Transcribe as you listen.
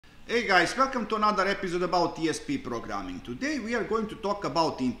Hey guys, welcome to another episode about ESP programming. Today we are going to talk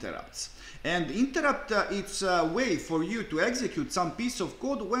about interrupts. And interrupt, it's a way for you to execute some piece of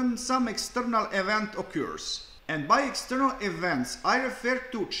code when some external event occurs. And by external events, I refer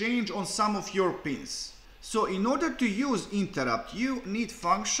to change on some of your pins. So in order to use interrupt, you need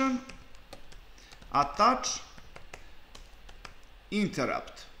function attach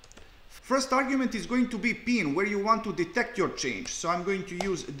interrupt. First argument is going to be pin where you want to detect your change. So I'm going to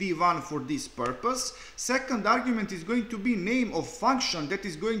use D1 for this purpose. Second argument is going to be name of function that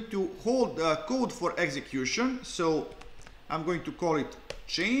is going to hold code for execution. So I'm going to call it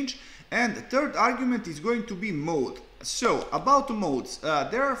change. And third argument is going to be mode. So about modes,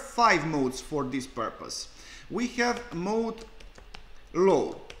 there are 5 modes for this purpose. We have mode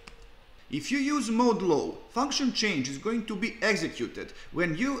low. If you use mode low, function change is going to be executed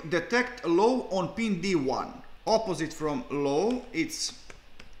when you detect low on pin D1. Opposite from low, it's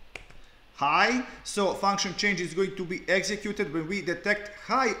high. So function change is going to be executed when we detect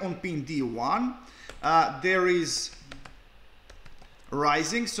high on pin D1. There is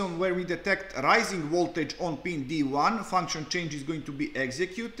rising, so when we detect rising voltage on pin D1, function change is going to be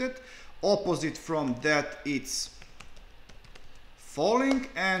executed. Opposite from that, it's falling,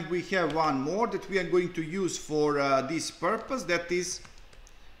 and we have one more that we are going to use for this purpose, that is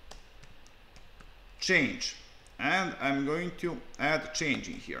change, and I'm going to add change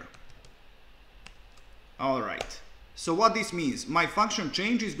in here. Alright, so what this means, my function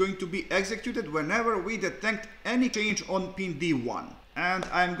change is going to be executed whenever we detect any change on pin D1, and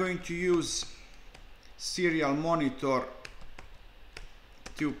I'm going to use serial monitor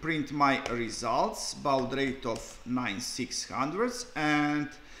to print my results, baud rate of 9600, and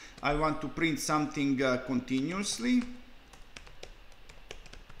I want to print something continuously.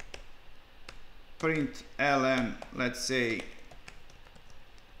 Print ln, let's say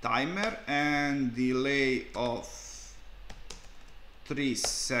timer, and delay of 3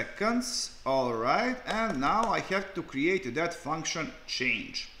 seconds. Alright, and now I have to create that function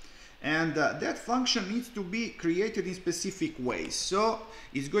change. And that function needs to be created in specific ways. So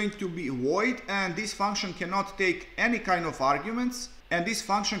it's going to be void, and this function cannot take any kind of arguments, and this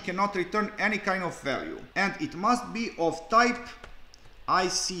function cannot return any kind of value. And it must be of type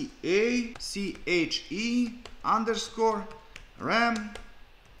ICA CHE underscore RAM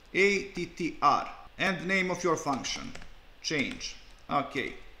ATTR, and name of your function change.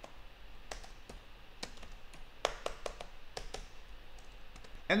 Okay.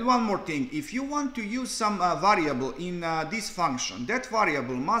 And one more thing, if you want to use some variable in this function, that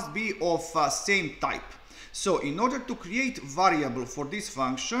variable must be of same type. So in order to create variable for this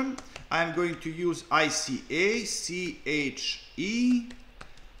function, I'm going to use ICA CHE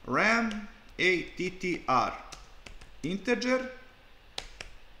RAM ATTR integer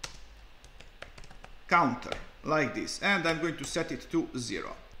counter, like this, and I'm going to set it to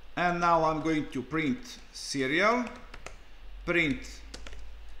 0. And now I'm going to print serial, print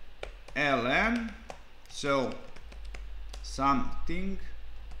ln, so something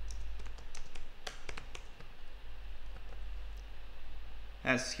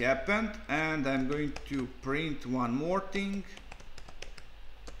has happened, and I'm going to print one more thing,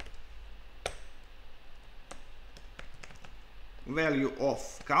 value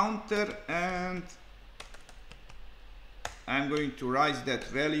of counter, and I'm going to raise that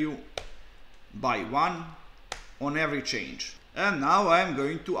value by 1 on every change. And now I'm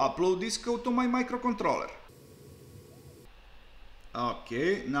going to upload this code to my microcontroller.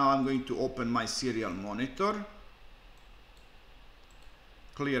 Okay, now I'm going to open my serial monitor,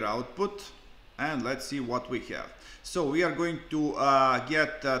 clear output, and let's see what we have. So we are going to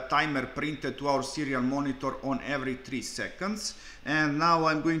get a timer printed to our serial monitor on every 3 seconds. And now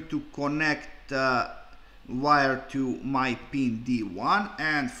I'm going to connect wire to my pin D1,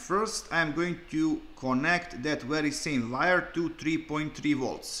 and first I'm going to connect that very same wire to 3.3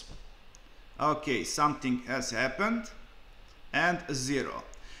 volts. Okay, something has happened, and 0.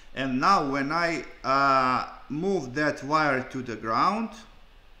 And now when I move that wire to the ground,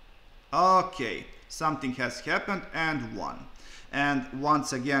 okay, something has happened, and 1. And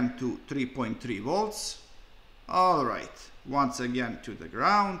once again to 3.3 volts. Alright, once again to the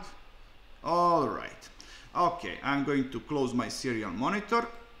ground. Alright. Okay, I'm going to close my serial monitor.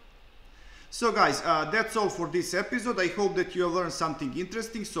 So guys, that's all for this episode. I hope that you have learned something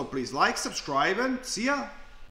interesting. So please like, subscribe, and see ya!